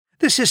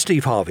This is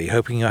Steve Harvey,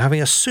 hoping you're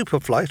having a super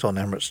flight on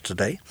Emirates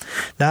today.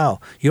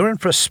 Now, you're in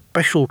for a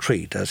special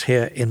treat, as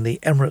here in the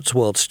Emirates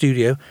World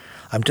Studio,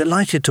 I'm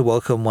delighted to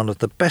welcome one of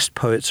the best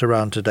poets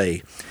around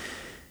today.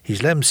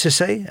 He's Lemn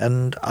Sissay,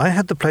 and I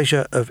had the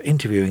pleasure of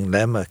interviewing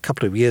Lemn a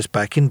couple of years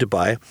back in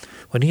Dubai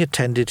when he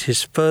attended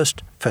his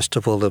first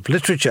Festival of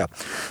Literature.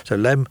 So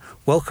Lemn,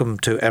 welcome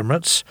to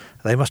Emirates.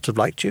 They must have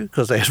liked you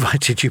because they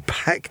invited you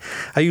back.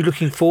 Are you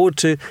looking forward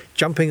to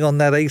jumping on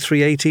that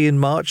A380 in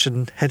March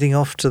and heading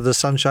off to the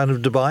sunshine of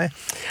Dubai?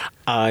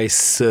 I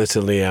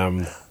certainly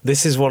am.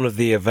 This is one of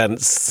the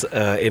events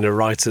in a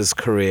writer's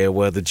career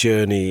where the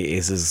journey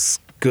is as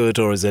good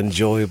or as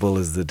enjoyable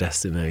as the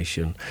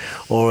destination,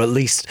 or at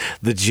least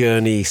the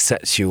journey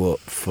sets you up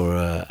for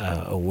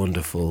a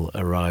wonderful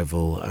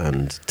arrival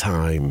and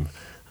time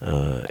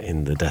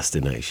in the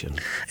destination.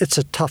 It's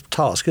a tough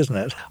task, isn't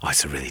it? Oh,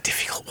 it's a really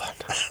difficult one.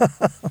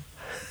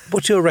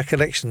 What's your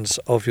recollections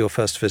of your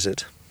first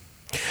visit?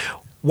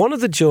 One of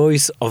the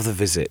joys of the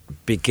visit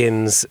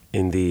begins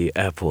in the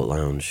airport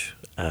lounge.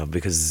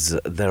 Because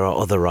there are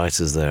other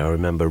writers there. I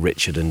remember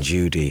Richard and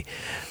Judy,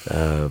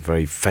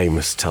 very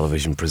famous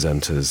television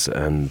presenters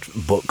and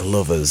book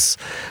lovers,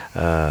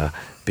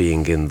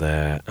 being in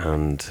there,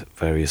 and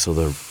various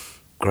other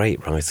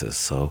great writers.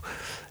 So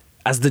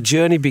as the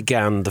journey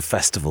began, the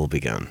festival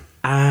began.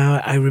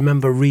 I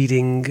remember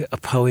reading a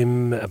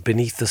poem,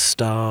 Beneath the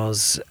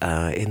Stars,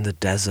 in the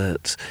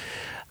desert.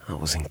 That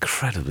was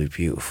incredibly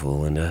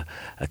beautiful, and a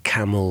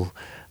camel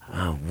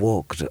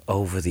walked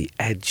over the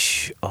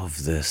edge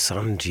of the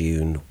sand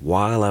dune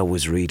while I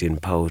was reading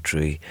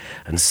poetry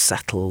and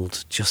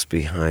settled just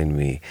behind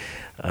me.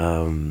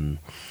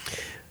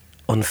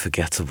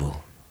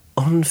 Unforgettable.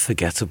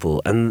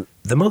 And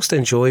the most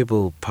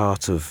enjoyable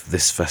part of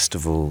this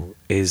festival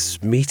is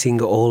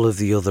meeting all of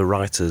the other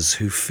writers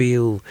who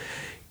feel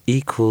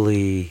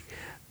equally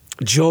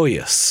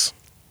joyous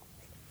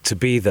to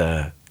be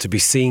there, to be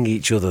seeing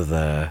each other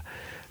there,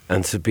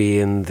 and to be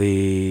in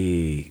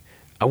the,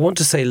 I want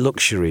to say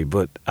luxury,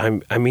 but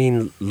I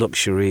mean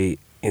luxury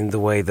in the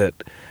way that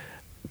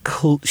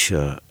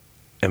culture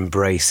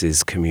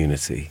embraces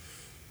community.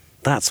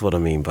 That's what I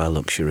mean by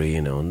luxury,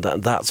 and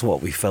that's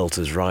what we felt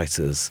as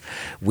writers.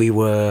 We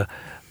were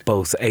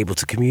both able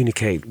to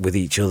communicate with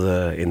each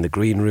other in the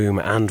green room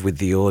and with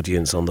the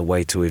audience on the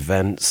way to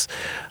events.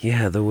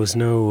 Yeah, there was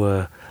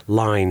no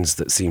lines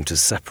that seemed to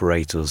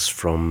separate us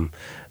from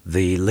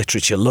the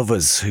literature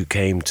lovers who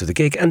came to the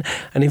gig. And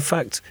in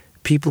fact,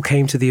 people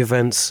came to the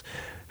events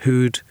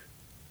who'd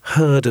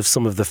heard of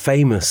some of the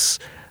famous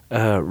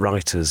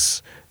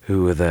writers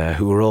who were there,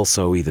 who were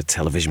also either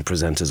television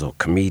presenters or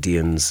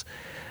comedians,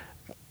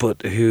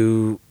 but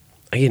who,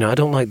 I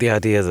don't like the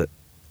idea that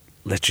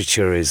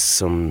literature is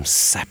some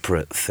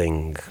separate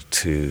thing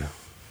to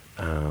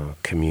our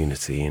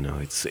community.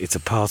 It's a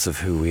part of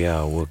who we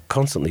are. We're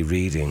constantly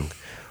reading.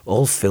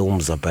 All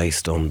films are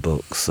based on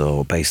books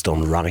or based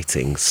on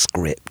writing,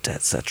 script,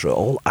 etc.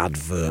 All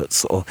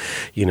adverts,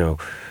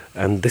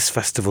 and this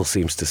festival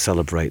seems to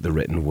celebrate the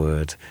written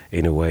word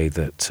in a way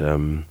that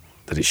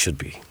it should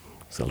be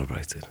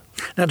celebrated.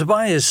 Now,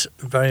 Dubai is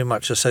very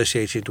much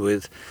associated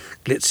with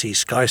glitzy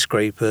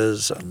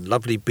skyscrapers and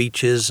lovely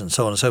beaches and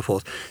so on and so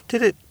forth.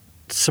 Did it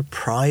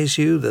surprise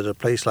you that a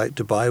place like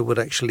Dubai would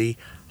actually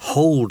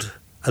hold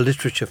a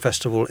literature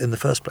festival in the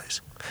first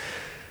place?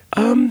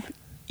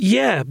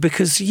 Yeah,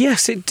 because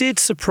yes, it did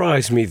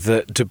surprise me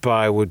that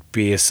Dubai would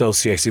be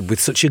associated with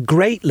such a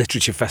great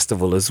literature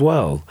festival as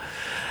well.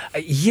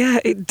 Yeah,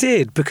 it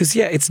did, because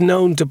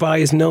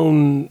Dubai is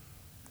known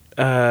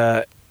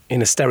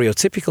in a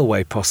stereotypical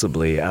way,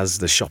 possibly, as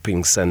the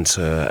shopping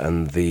centre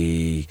and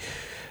the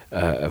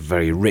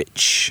very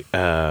rich,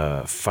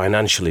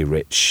 financially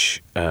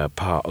rich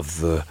part of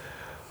the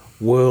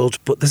world.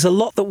 But there's a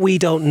lot that we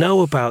don't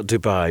know about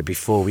Dubai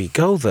before we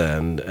go there.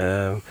 And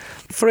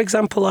for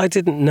example, I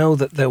didn't know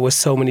that there were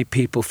so many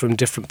people from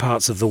different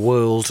parts of the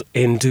world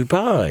in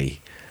Dubai.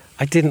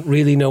 I didn't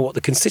really know what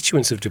the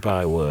constituents of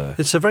Dubai were.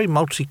 It's a very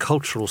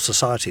multicultural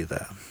society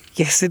there.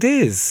 Yes, it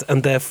is.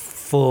 And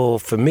therefore,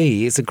 for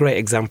me, it's a great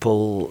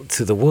example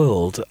to the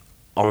world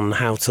on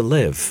how to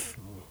live.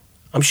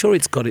 I'm sure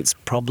it's got its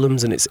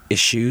problems and its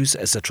issues,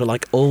 etc.,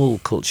 like all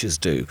cultures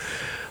do.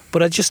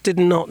 But I just did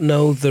not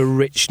know the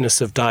richness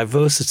of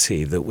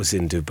diversity that was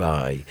in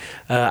Dubai.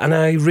 And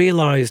I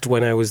realised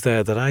when I was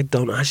there that I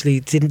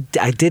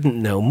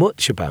didn't know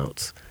much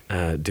about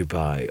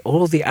Dubai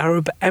or the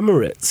Arab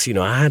Emirates.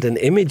 I had an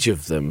image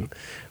of them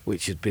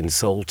which had been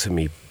sold to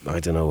me, I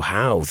don't know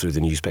how, through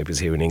the newspapers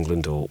here in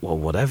England or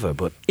whatever.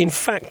 But in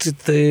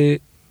fact, the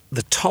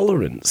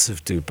tolerance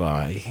of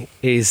Dubai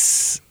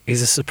is a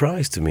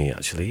surprise to me,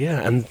 actually,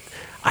 yeah. And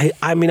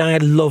I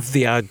love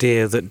the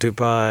idea that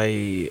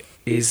Dubai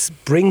is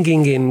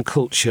bringing in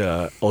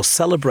culture or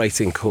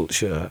celebrating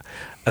culture,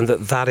 and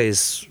that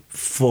is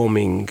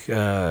forming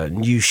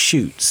new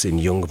shoots in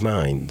young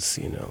minds,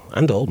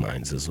 and old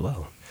minds as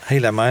well. Hey,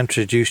 Lemn, I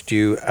introduced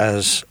you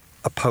as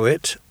a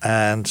poet,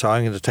 and so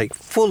I'm going to take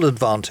full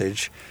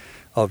advantage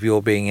of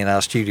your being in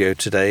our studio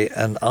today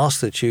and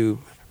ask that you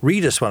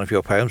read us one of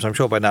your poems. I'm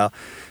sure by now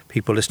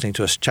people listening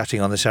to us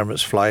chatting on this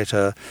Emirates flight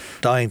are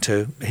dying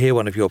to hear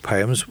one of your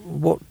poems.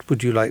 What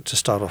would you like to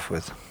start off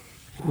with?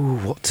 Ooh,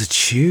 what to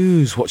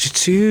choose? What to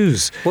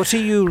choose? What are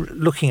you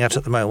looking at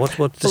the moment?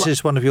 This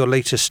is one of your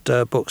latest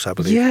books, I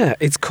believe. Yeah,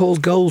 it's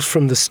called Gold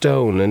from the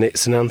Stone, and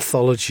it's an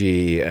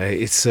anthology.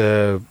 It's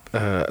a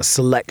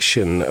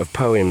selection of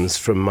poems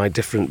from my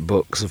different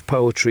books of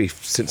poetry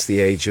since the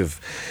age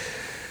of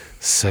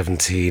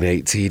 17,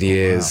 18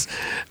 years.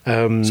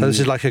 Wow. So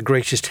this is like a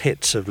greatest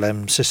hits of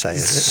Lem Sissay,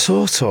 is it?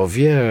 Sort of,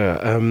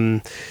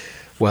 yeah.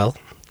 Well,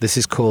 this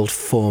is called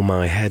For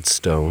My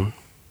Headstone.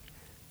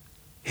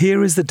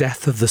 Here is the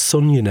death of the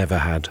son you never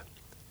had,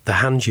 the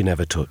hand you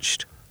never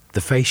touched,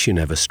 the face you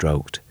never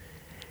stroked.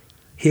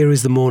 Here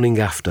is the morning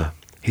after,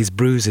 his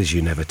bruises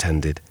you never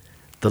tended,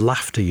 the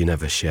laughter you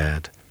never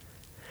shared.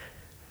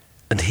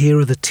 And here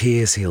are the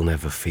tears he'll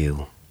never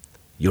feel,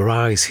 your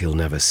eyes he'll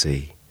never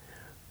see,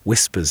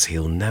 whispers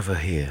he'll never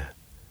hear.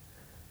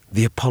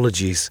 The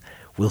apologies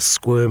will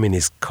squirm in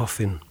his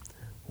coffin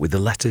with the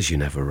letters you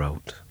never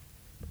wrote.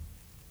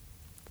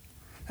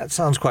 That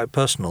sounds quite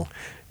personal.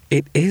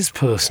 It is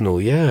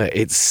personal, yeah.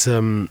 It's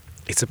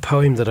a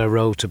poem that I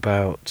wrote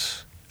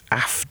about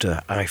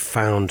after I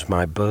found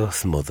my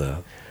birth mother,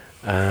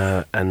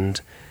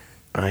 and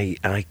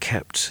I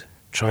kept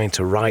trying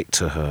to write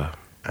to her,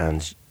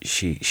 and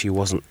she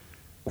wasn't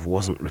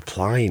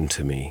replying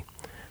to me,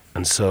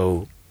 and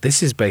so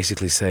this is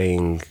basically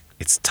saying,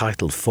 it's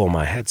titled For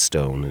My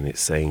Headstone, and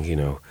it's saying,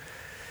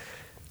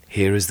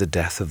 here is the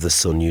death of the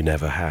son you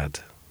never had,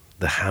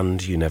 the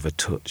hand you never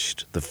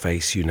touched, the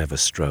face you never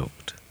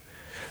stroked.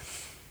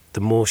 The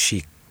more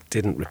she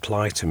didn't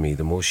reply to me,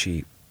 the more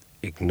she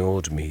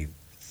ignored me,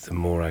 the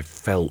more I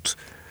felt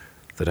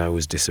that I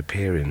was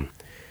disappearing.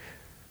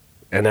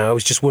 And I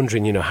was just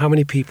wondering, how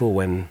many people,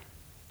 when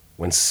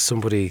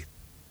somebody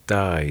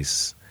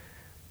dies,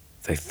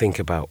 they think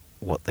about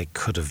what they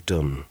could have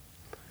done.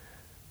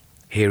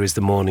 Here is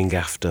the morning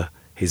after,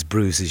 his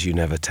bruises you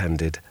never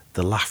tended,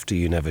 the laughter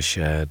you never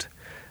shared.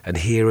 And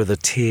here are the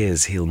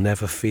tears he'll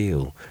never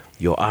feel,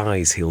 your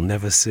eyes he'll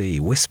never see,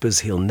 whispers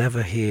he'll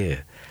never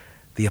hear.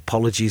 The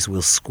apologies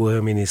will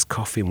squirm in his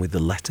coffin with the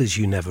letters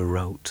you never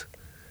wrote.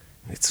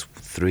 It's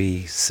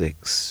 3,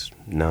 6,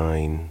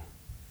 9,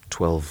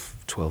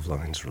 12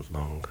 lines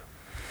long.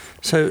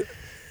 So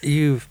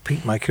you've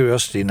piqued my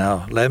curiosity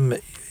now, Lem.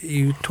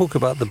 You talk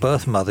about the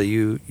birth mother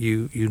you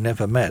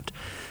never met.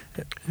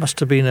 It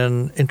must have been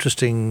an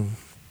interesting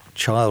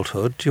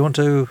childhood. Do you want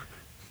to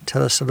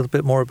tell us a little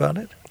bit more about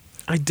it?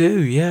 I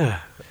do, yeah.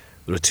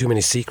 There are too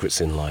many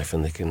secrets in life,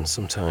 and they can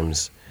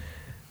sometimes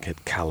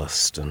get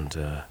calloused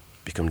and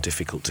become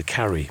difficult to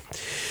carry.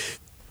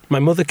 My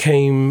mother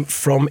came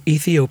from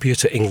Ethiopia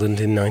to England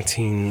in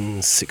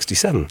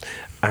 1967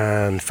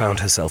 and found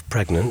herself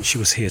pregnant. She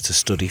was here to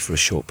study for a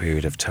short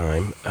period of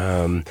time,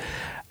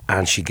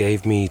 and she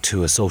gave me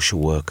to a social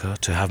worker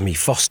to have me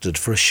fostered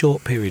for a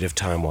short period of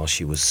time while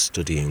she was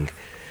studying,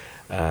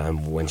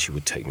 when she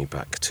would take me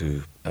back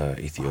to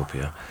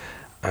Ethiopia.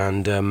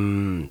 And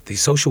the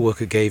social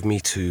worker gave me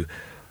to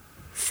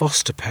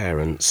foster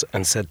parents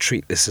and said,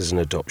 treat this as an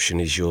adoption,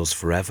 is yours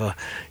forever.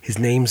 His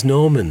name's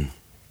Norman.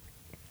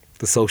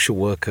 The social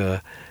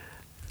worker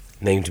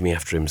named me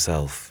after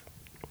himself.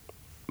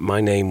 My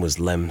name was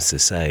Lem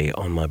Sissay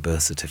on my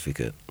birth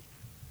certificate.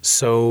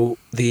 So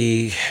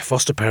the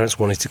foster parents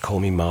wanted to call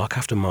me Mark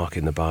after Mark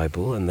in the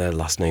Bible, and their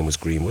last name was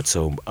Greenwood,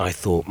 so I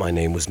thought my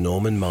name was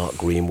Norman Mark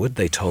Greenwood.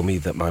 They told me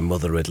that my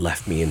mother had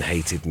left me and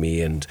hated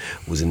me and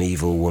was an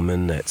evil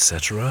woman,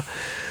 etc.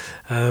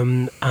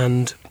 And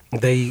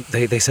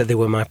they said they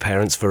were my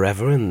parents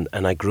forever, and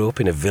I grew up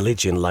in a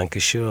village in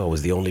Lancashire. I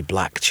was the only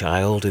black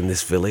child in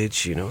this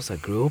village, so I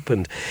grew up.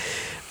 And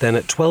then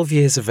at 12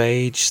 years of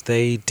age,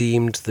 they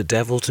deemed the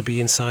devil to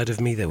be inside of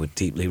me. They were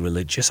deeply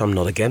religious. I'm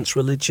not against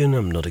religion.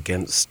 I'm not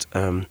against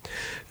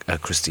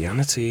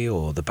Christianity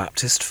or the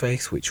Baptist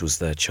faith, which was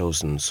their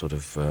chosen sort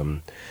of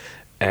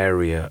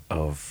area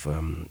of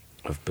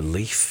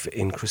belief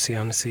in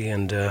Christianity.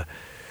 And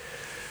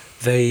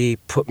they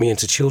put me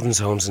into children's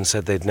homes and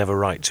said they'd never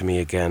write to me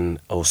again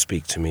or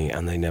speak to me,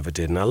 and they never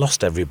did. And I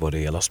lost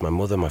everybody. I lost my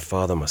mother, my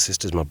father, my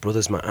sisters, my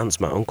brothers, my aunts,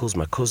 my uncles,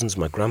 my cousins,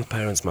 my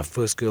grandparents, my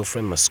first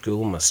girlfriend, my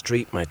school, my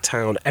street, my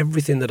town,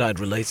 everything that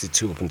I'd related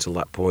to up until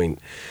that point.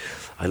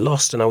 I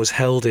lost, and I was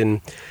held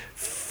in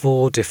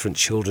 4 different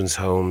children's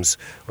homes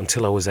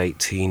until I was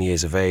 18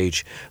 years of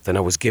age. Then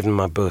I was given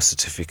my birth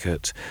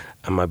certificate,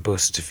 and my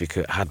birth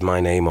certificate had my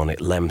name on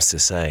it, Lem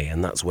Sissay,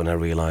 and that's when I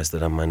realised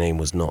that my name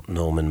was not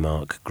Norman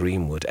Mark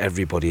Greenwood.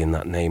 Everybody in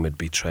that name had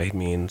betrayed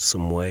me in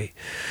some way.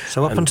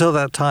 So up until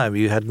that time,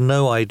 you had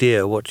no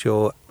idea what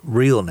your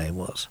real name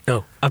was?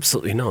 No,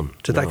 absolutely none.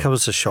 Did that come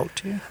as a shock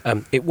to you?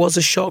 It was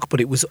a shock, but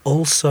it was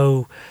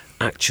also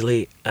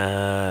actually...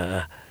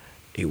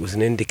 it was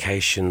an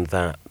indication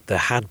that there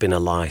had been a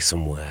lie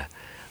somewhere,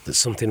 that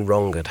something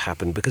wrong had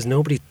happened, because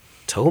nobody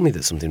told me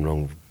that something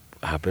wrong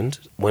happened.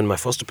 When my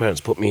foster parents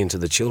put me into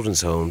the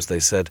children's homes, they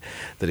said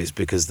that it's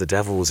because the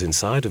devil was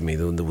inside of me,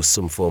 that there was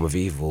some form of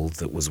evil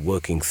that was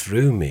working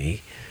through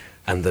me,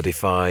 and that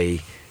if I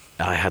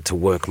I had to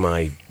work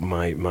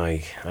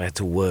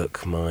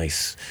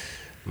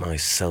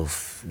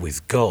myself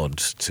with God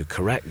to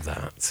correct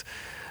that.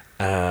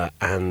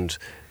 And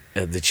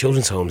at the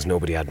children's homes,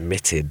 nobody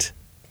admitted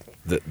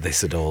that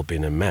this had all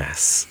been a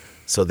mess.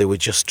 So they were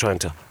just trying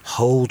to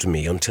hold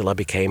me until I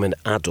became an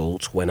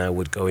adult, when I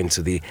would go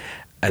into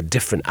a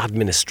different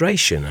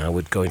administration. I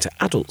would go into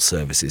adult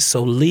services.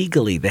 So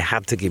legally, they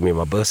had to give me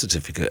my birth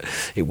certificate.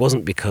 It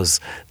wasn't because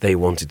they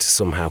wanted to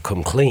somehow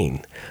come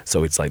clean.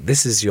 So it's like,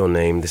 this is your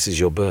name, this is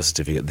your birth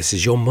certificate, this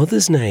is your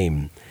mother's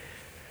name.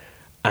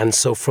 And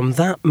so from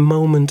that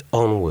moment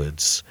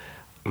onwards,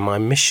 my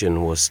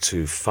mission was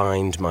to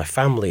find my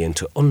family and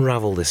to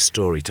unravel this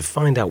story, to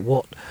find out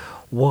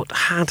what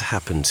had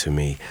happened to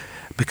me.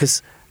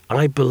 Because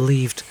I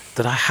believed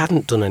that I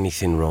hadn't done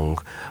anything wrong,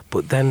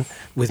 but then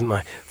with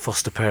my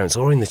foster parents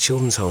or in the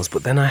children's homes,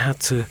 but then I had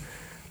to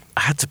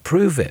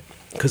prove it.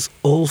 Because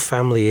all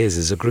family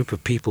is a group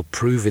of people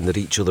proving that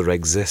each other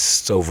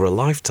exists over a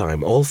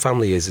lifetime. All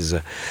family is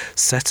a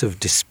set of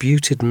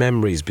disputed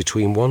memories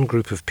between one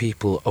group of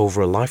people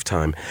over a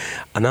lifetime.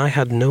 And I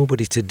had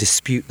nobody to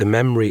dispute the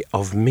memory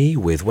of me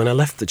with. When I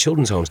left the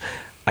children's homes,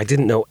 I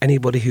didn't know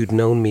anybody who'd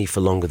known me for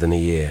longer than a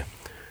year.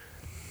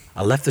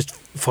 I left the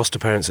foster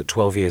parents at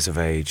 12 years of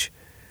age.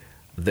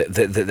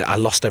 I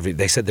lost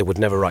they said they would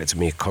never write to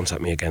me,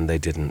 contact me again. They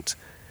didn't.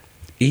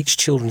 Each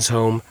children's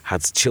home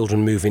had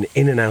children moving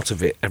in and out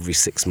of it every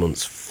 6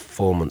 months,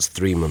 4 months,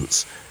 3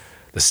 months.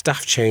 The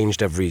staff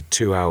changed every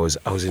 2 hours.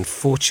 I was in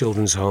 4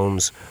 children's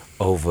homes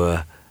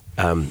over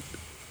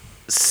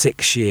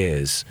 6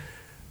 years,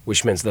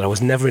 which meant that I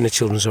was never in a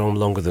children's home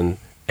longer than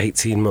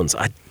 18 months.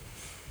 I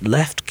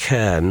left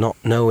care not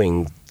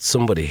knowing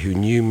somebody who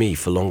knew me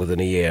for longer than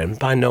a year. And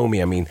by know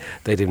me, I mean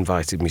they'd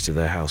invited me to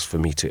their house for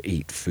me to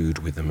eat food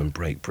with them and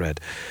break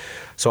bread.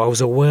 So I was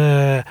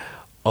aware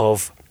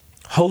of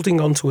holding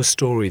on to a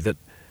story that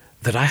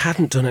I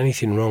hadn't done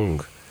anything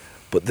wrong,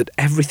 but that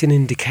everything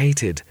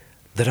indicated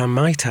that I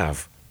might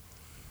have.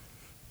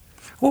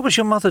 What was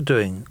your mother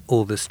doing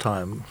all this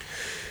time?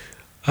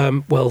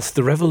 Well,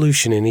 the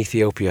revolution in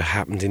Ethiopia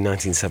happened in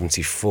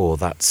 1974.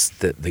 That's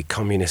the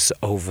communists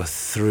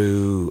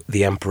overthrew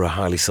the Emperor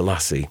Haile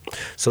Selassie.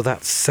 So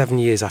that's 7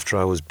 years after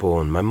I was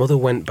born. My mother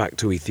went back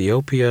to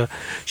Ethiopia.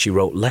 She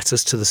wrote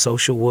letters to the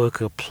social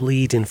worker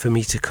pleading for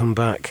me to come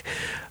back.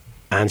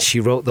 And she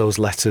wrote those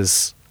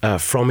letters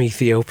from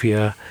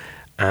Ethiopia.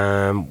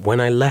 When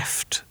I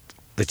left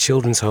the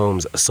children's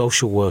homes, a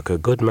social worker, a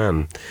good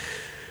man,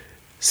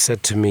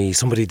 said to me,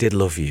 somebody did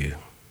love you.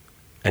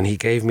 And he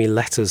gave me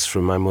letters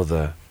from my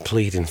mother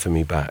pleading for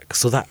me back.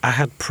 So that I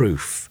had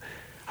proof.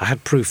 I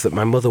had proof that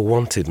my mother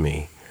wanted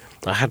me.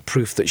 I had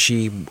proof that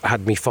she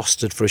had me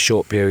fostered for a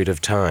short period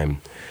of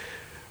time.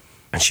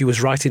 And she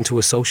was writing to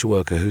a social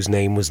worker whose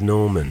name was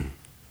Norman.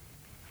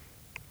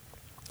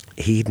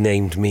 He'd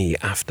named me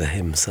after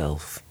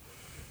himself.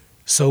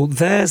 So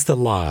there's the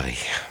lie.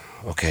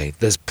 Okay,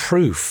 there's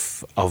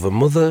proof of a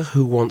mother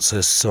who wants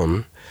her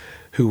son,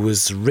 who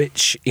was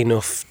rich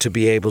enough to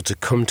be able to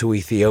come to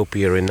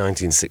Ethiopia in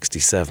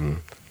 1967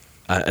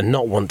 and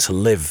not want to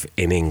live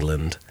in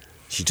England.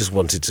 She just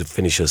wanted to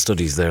finish her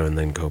studies there and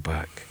then go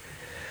back.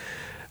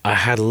 I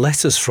had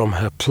letters from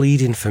her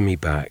pleading for me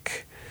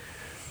back.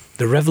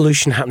 The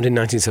revolution happened in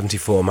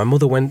 1974. My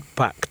mother went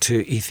back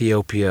to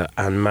Ethiopia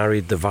and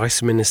married the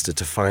vice minister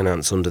to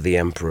finance under the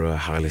Emperor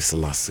Haile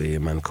Selassie, a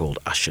man called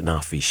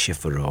Ashanafi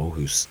Shifaro,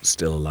 who's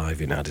still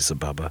alive in Addis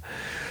Ababa.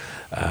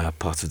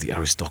 Part of the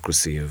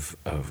aristocracy of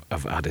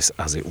Addis,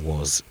 as it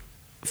was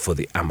for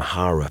the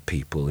Amhara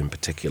people in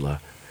particular,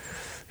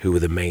 who were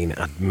the main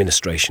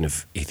administration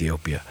of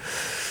Ethiopia.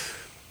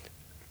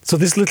 So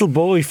this little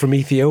boy from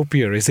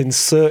Ethiopia is in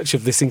search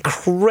of this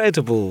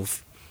incredible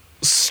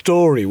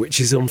story which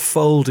is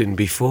unfolding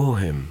before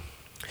him.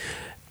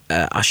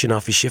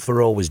 Ashanafi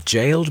Shifaro was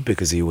jailed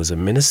because he was a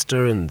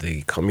minister, and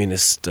the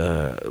communist,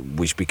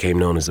 which became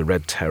known as the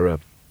Red Terror,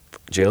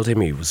 jailed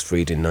him. He was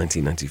freed in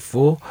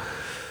 1994.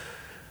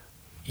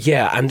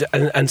 Yeah,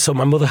 and so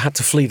my mother had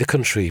to flee the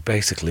country,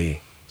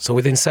 basically. So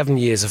within 7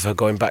 years of her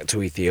going back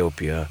to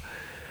Ethiopia,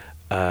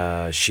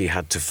 she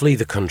had to flee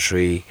the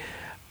country,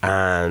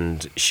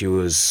 and she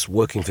was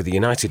working for the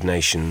United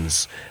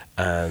Nations,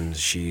 and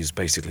she's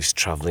basically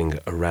travelling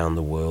around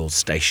the world,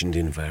 stationed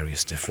in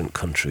various different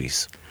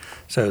countries.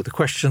 So the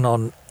question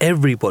on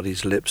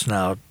everybody's lips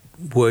now,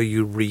 were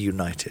you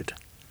reunited?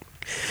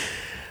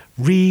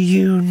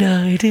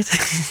 Reunited?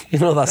 You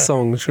know that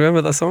song? Do you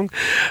remember that song?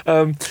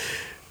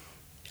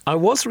 I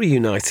was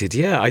reunited,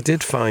 yeah. I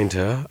did find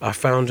her. I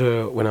found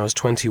her when I was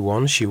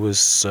 21. She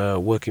was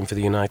working for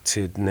the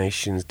United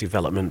Nations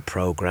Development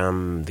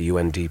Programme, the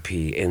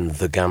UNDP, in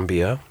the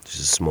Gambia, which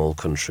is a small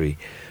country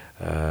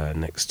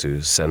next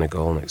to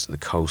Senegal, next to the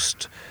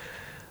coast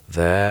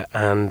there.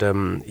 And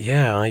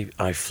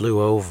I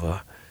flew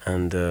over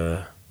and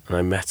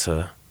I met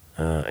her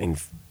in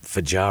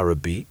Fajara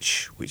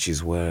Beach, which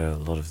is where a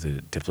lot of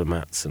the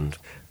diplomats and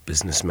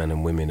businessmen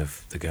and women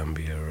of the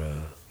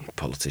Gambia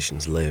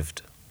politicians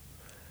lived.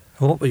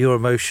 What were your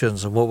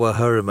emotions and what were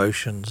her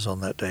emotions on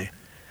that day?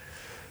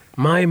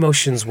 My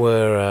emotions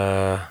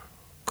were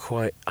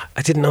quite...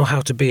 I didn't know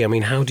how to be. I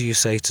mean, how do you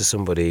say to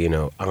somebody, you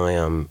know, I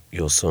am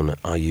your son,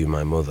 are you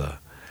my mother?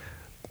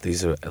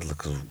 These are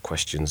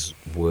questions,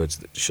 words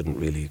that shouldn't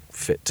really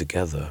fit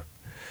together.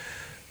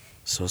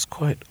 So it's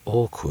quite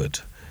awkward.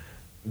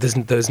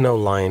 There's no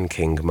Lion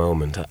King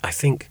moment. I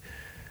think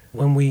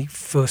when we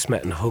first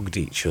met and hugged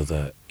each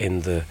other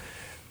in the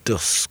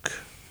dusk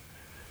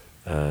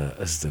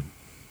as the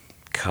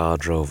car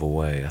drove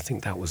away, I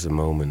think that was a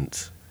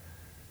moment.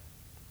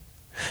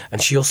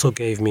 And she also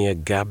gave me a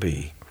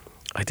gabi.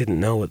 I didn't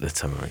know at the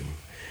time,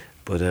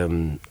 but a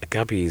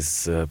gabi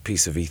is a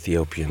piece of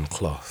Ethiopian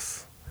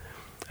cloth.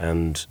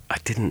 And I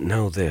didn't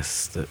know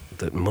this,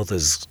 that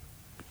mothers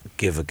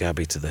give a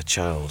gabi to their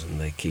child and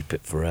they keep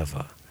it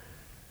forever.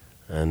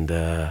 And,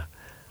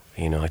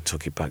 you know, I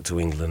took it back to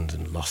England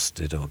and lost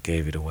it or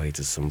gave it away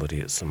to somebody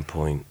at some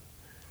point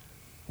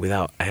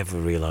without ever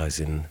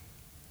realising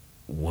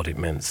what it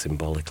meant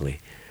symbolically.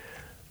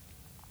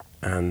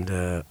 And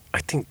I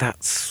think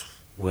that's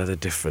where the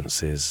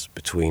difference is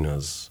between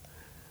us.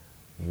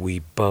 We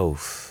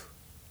both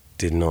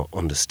did not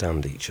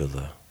understand each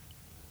other.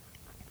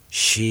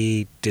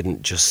 She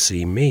didn't just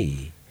see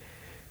me.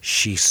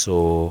 She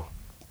saw...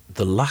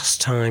 The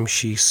last time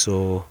she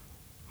saw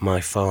my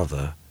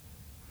father,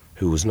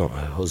 who was not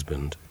her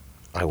husband,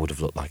 I would have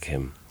looked like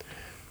him.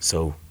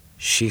 So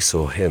she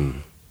saw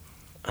him,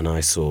 and I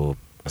saw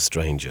a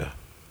stranger.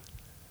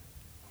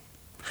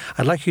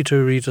 I'd like you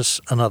to read us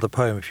another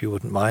poem, if you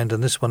wouldn't mind,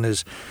 and this one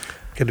is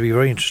going to be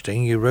very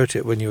interesting. You wrote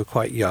it when you were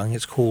quite young.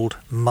 It's called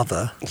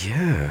Mother.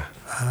 Yeah.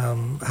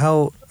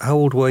 How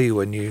old were you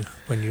when you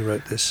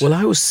wrote this? Well,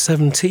 I was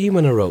 17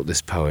 when I wrote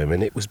this poem,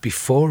 and it was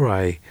before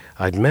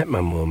I'd met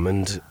my mum,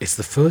 and it's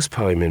the first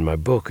poem in my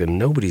book, and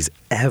nobody's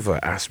ever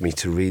asked me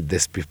to read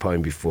this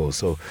poem before,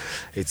 so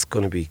it's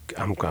going to be...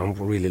 I'm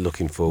really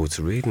looking forward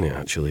to reading it,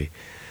 actually.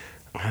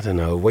 I don't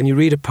know. When you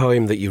read a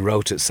poem that you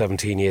wrote at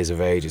 17 years of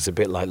age, it's a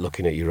bit like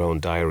looking at your own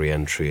diary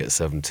entry at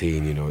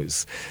 17. You know,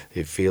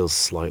 it feels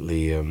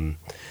slightly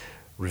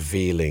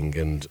revealing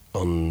and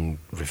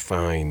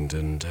unrefined,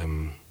 and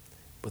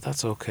but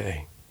that's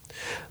okay.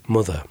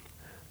 Mother,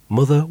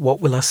 Mother,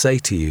 what will I say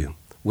to you?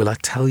 Will I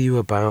tell you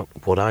about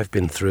what I've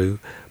been through?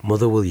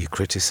 Mother, will you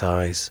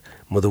criticise?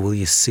 Mother, will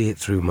you see it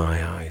through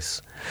my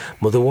eyes?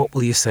 Mother, what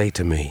will you say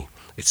to me?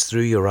 It's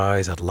through your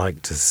eyes I'd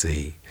like to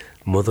see.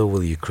 Mother,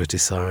 will you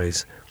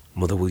criticise?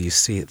 Mother, will you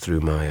see it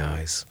through my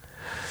eyes?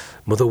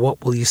 Mother,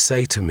 what will you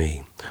say to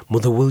me?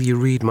 Mother, will you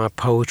read my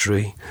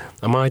poetry?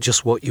 Am I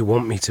just what you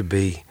want me to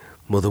be?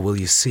 Mother, will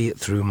you see it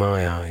through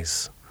my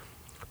eyes?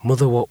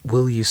 Mother, what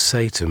will you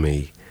say to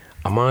me?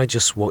 Am I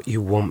just what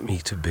you want me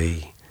to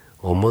be?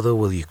 Or Mother,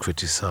 will you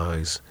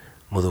criticise?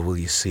 Mother, will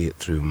you see it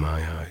through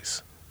my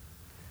eyes?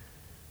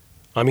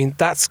 I mean,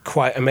 that's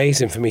quite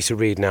amazing for me to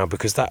read now,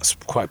 because that's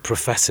quite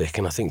prophetic,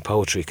 and I think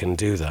poetry can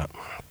do that.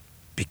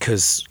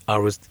 Because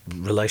our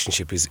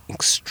relationship is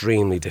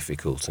extremely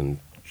difficult, and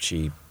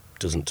she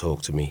doesn't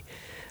talk to me.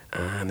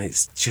 And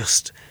it's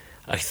just,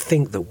 I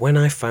think that when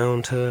I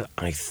found her,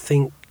 I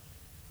think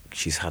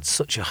she's had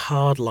such a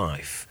hard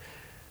life.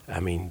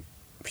 I mean,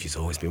 she's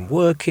always been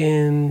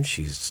working,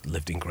 she's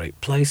lived in great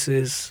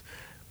places,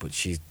 but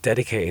she's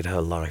dedicated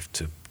her life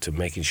to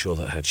making sure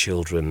that her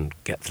children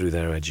get through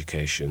their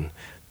education,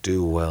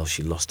 do well.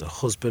 She lost her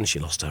husband, she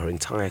lost her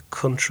entire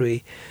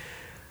country.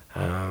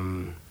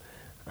 And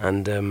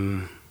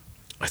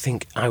I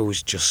think I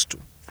was just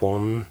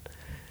one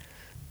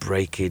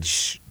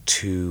breakage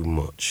too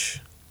much.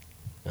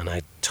 And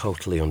I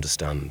totally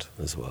understand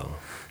as well.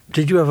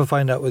 Did you ever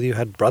find out whether you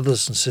had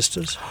brothers and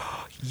sisters?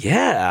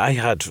 Yeah,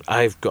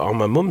 I've got, on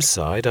my mum's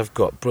side, I've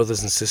got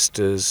brothers and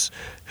sisters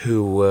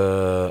who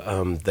were,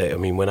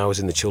 when I was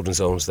in the children's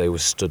homes, they were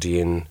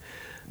studying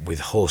with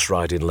horse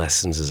riding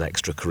lessons as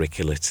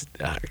extracurricular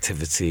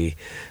activity.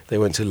 They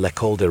went to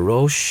l'École des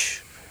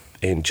Roches,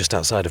 just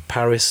outside of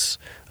Paris,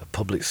 a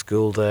public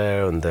school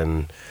there, and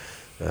then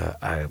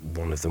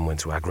one of them went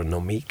to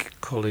Agronomique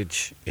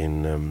College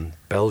in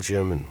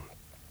Belgium, and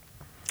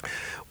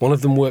one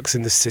of them works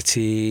in the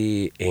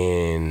city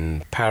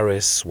in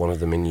Paris, one of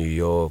them in New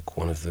York,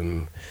 one of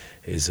them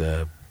is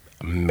a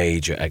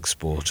major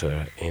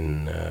exporter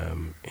in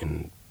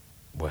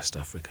West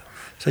Africa.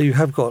 So you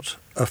have got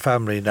a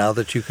family now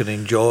that you can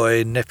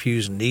enjoy,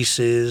 nephews,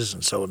 nieces,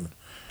 and so on.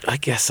 I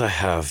guess I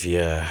have,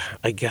 yeah.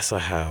 I guess I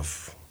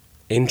have.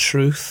 In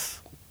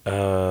truth,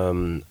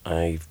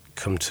 I've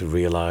come to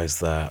realise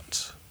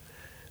that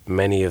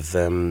many of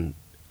them,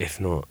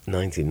 if not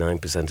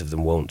 99% of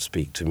them, won't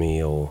speak to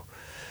me, or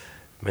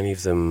many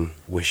of them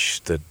wish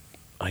that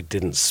I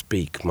didn't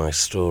speak my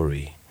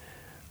story,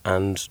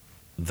 and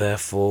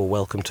therefore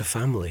welcome to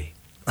family.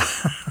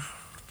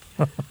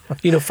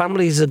 You know,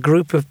 family is a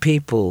group of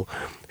people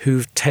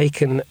who've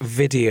taken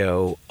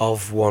video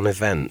of one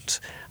event,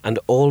 and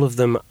all of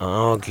them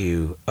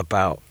argue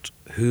about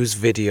whose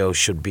video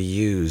should be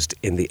used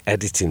in the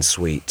editing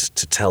suite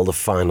to tell the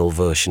final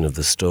version of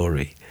the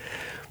story.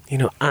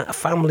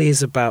 Family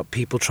is about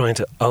people trying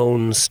to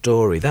own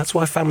story. That's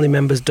why family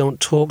members don't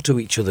talk to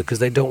each other, because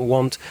they don't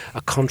want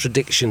a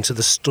contradiction to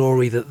the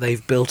story that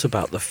they've built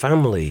about the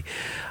family.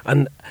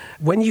 And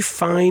when you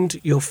find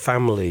your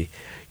family,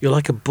 you're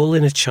like a bull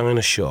in a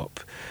china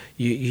shop.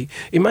 You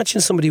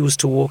imagine somebody was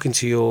to walk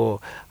into your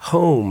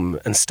home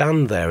and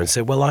stand there and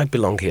say, well, I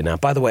belong here now.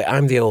 By the way,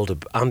 I'm the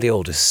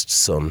oldest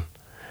son.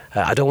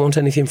 I don't want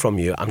anything from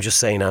you. I'm just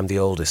saying I'm the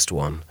oldest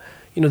one.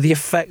 The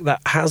effect that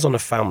has on a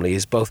family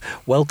is both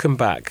welcome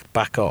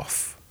back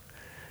off,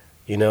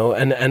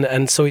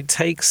 and so it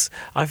takes,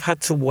 I've had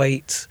to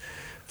wait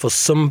for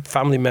some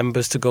family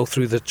members to go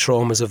through the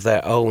traumas of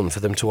their own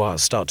for them to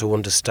start to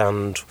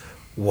understand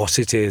what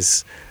it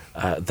is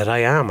that I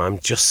am. I'm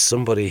just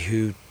somebody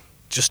who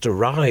just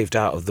arrived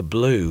out of the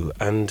blue,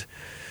 and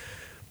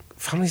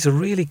families are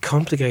really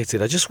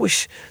complicated. I just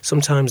wish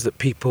sometimes that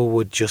people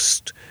would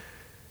just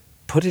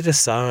put it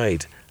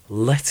aside,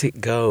 let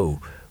it go,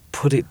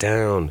 put it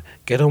down,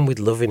 get on with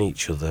loving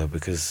each other,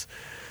 because,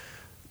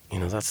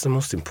 that's the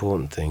most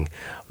important thing.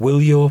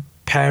 Will your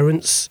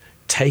parents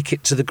take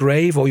it to the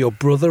grave, or your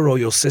brother or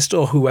your sister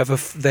or whoever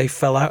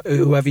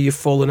whoever you've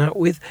fallen out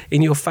with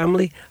in your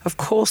family? Of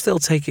course they'll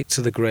take it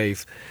to the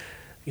grave.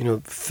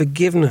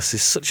 Forgiveness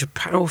is such a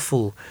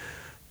powerful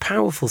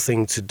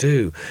thing to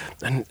do.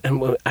 And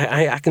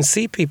I can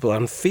see people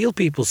and feel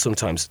people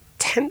sometimes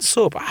tense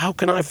up. How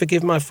can I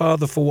forgive my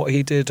father for what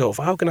he did? Or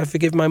how can I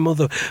forgive my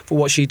mother for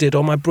what she did?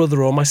 Or my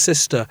brother or my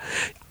sister?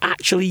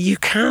 Actually, you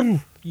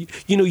can.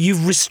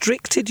 You've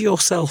restricted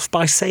yourself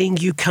by saying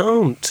you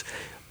can't.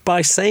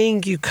 By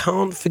saying you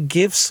can't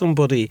forgive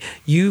somebody,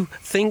 you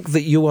think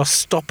that you are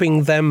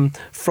stopping them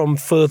from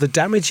further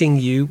damaging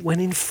you, when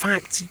in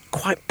fact,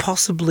 quite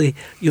possibly,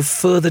 you've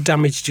further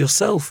damaged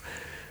yourself.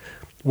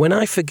 When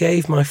I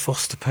forgave my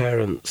foster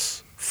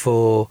parents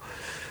for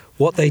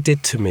what they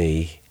did to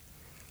me,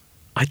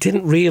 I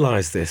didn't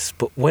realise this,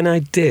 but when I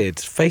did,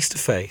 face to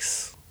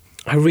face,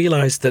 I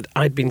realised that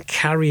I'd been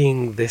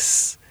carrying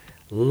this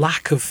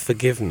lack of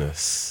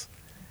forgiveness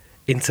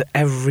into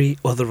every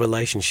other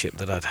relationship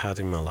that I'd had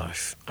in my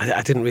life.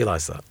 I didn't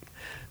realise that.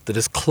 That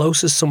as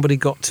close as somebody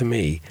got to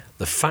me,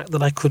 the fact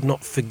that I could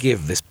not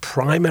forgive this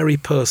primary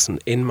person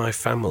in my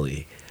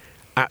family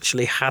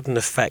actually had an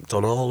effect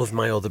on all of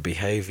my other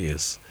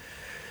behaviours.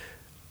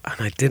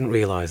 And I didn't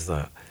realise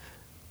that.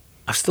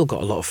 I've still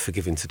got a lot of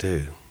forgiving to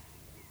do,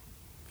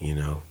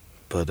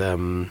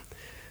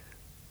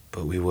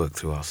 but we work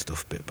through our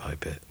stuff bit by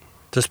bit.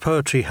 Does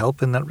poetry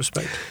help in that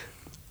respect?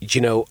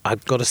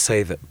 I've got to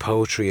say that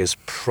poetry has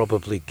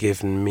probably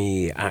given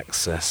me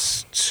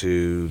access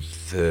to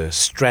the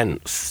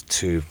strength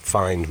to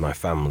find my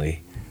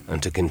family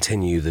and to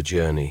continue the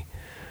journey.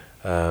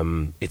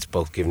 It's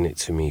both given it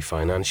to me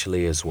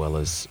financially as well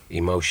as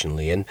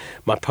emotionally. And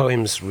my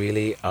poems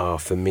really are,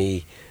 for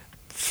me,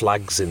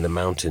 flags in the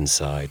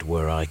mountainside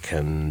where I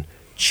can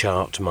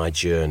chart my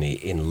journey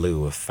in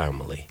lieu of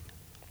family.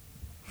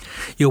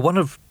 You're one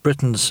of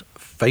Britain's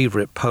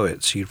favourite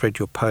poets. You read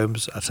your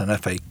poems at an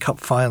FA Cup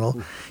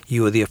final.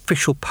 You were the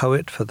official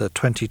poet for the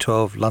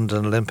 2012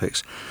 London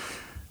Olympics.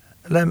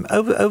 Lem,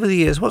 over the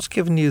years, what's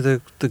given you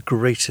the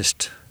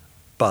greatest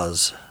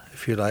buzz,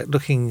 if you like,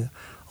 looking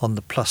on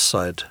the plus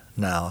side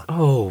now?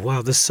 Oh,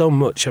 wow, there's so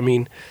much. I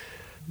mean,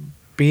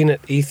 being in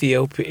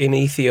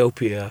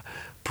Ethiopia,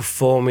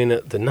 performing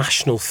at the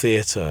National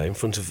Theatre in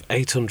front of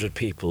 800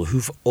 people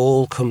who've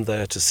all come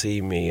there to see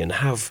me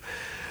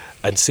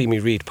and see me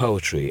read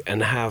poetry,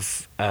 and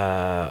have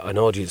an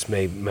audience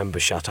member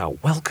shout out,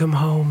 "Welcome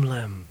home,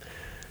 Lem."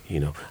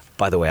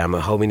 By the way, I'm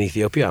at home in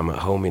Ethiopia, I'm at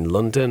home in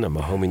London, I'm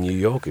at home in New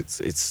York.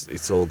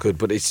 It's all good,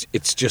 but it's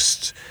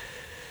just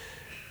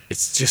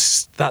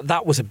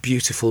that was a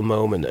beautiful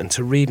moment. And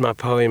to read my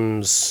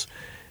poems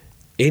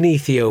in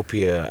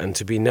Ethiopia and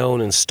to be known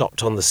and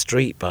stopped on the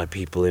street by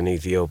people in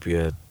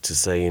Ethiopia to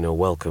say,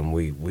 welcome,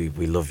 we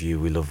love you,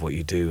 we love what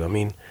you do. I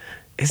mean,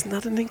 isn't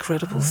that an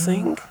incredible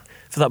thing?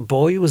 For that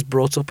boy who was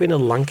brought up in a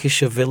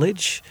Lancashire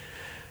village,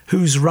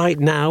 who's right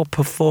now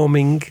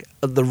performing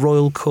at the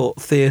Royal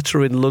Court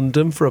Theatre in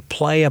London for a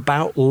play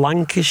about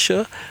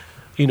Lancashire,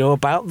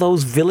 about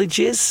those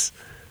villages.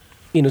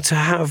 To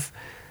have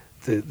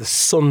the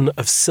son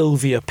of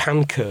Sylvia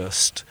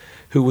Pankhurst,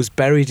 who was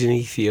buried in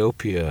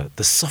Ethiopia,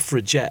 the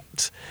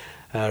suffragette,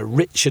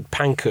 Richard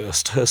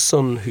Pankhurst, her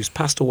son, who's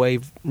passed away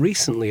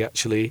recently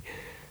actually,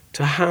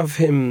 to have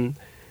him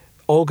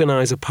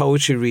organise a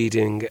poetry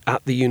reading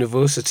at the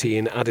university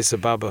in Addis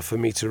Ababa for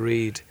me to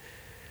read.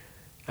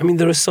 I mean,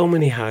 there are so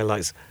many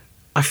highlights.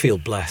 I feel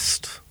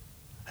blessed.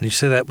 And you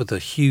say that with a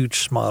huge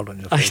smile on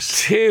your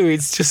face. I do.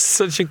 It's just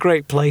such a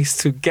great place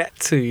to get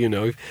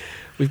to,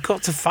 We've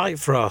got to fight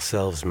for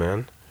ourselves,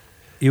 man.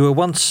 You were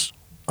once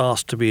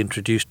asked to be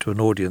introduced to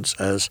an audience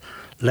as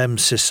Lem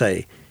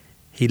Sisay.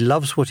 He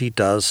loves what he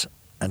does,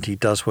 and he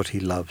does what he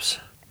loves.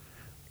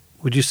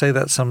 Would you say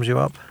that sums you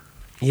up?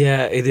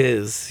 Yeah, it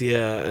is.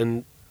 Yeah,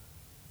 and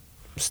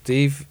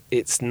Steve,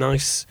 it's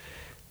nice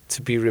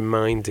to be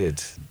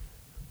reminded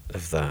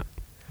of that,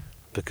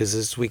 because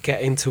as we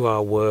get into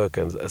our work,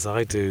 and as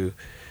I do,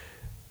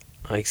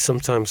 I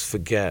sometimes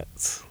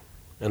forget,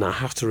 and I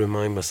have to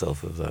remind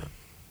myself of that.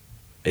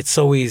 It's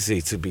so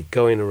easy to be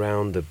going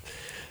around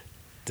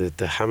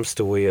the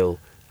hamster wheel,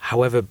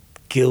 however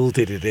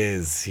gilded it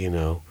is, you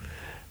know,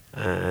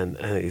 and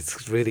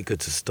it's really good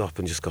to stop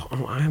and just go,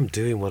 oh, I am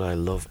doing what I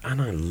love,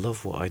 and I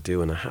love what I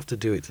do, and I have to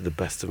do it to the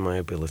best of my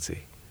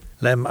ability.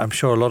 Lem, I'm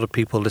sure a lot of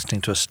people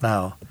listening to us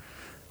now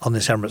on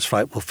this Emirates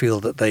flight will feel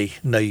that they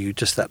know you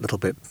just that little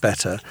bit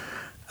better.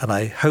 And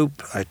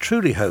I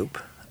truly hope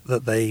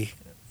that they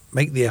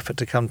make the effort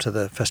to come to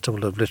the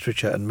Festival of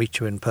Literature and meet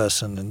you in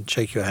person and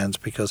shake your hands,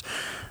 because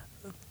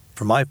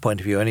from my point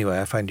of view anyway,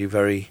 I find you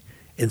very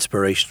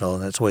inspirational,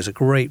 and it's always a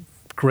great,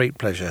 great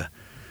pleasure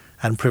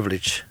and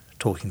privilege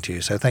talking to you.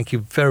 So thank you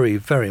very,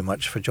 very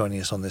much for joining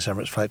us on this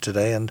Emirates flight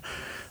today, and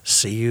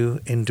see you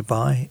in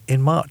Dubai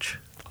in March.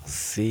 I'll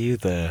see you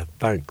there.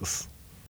 Thanks.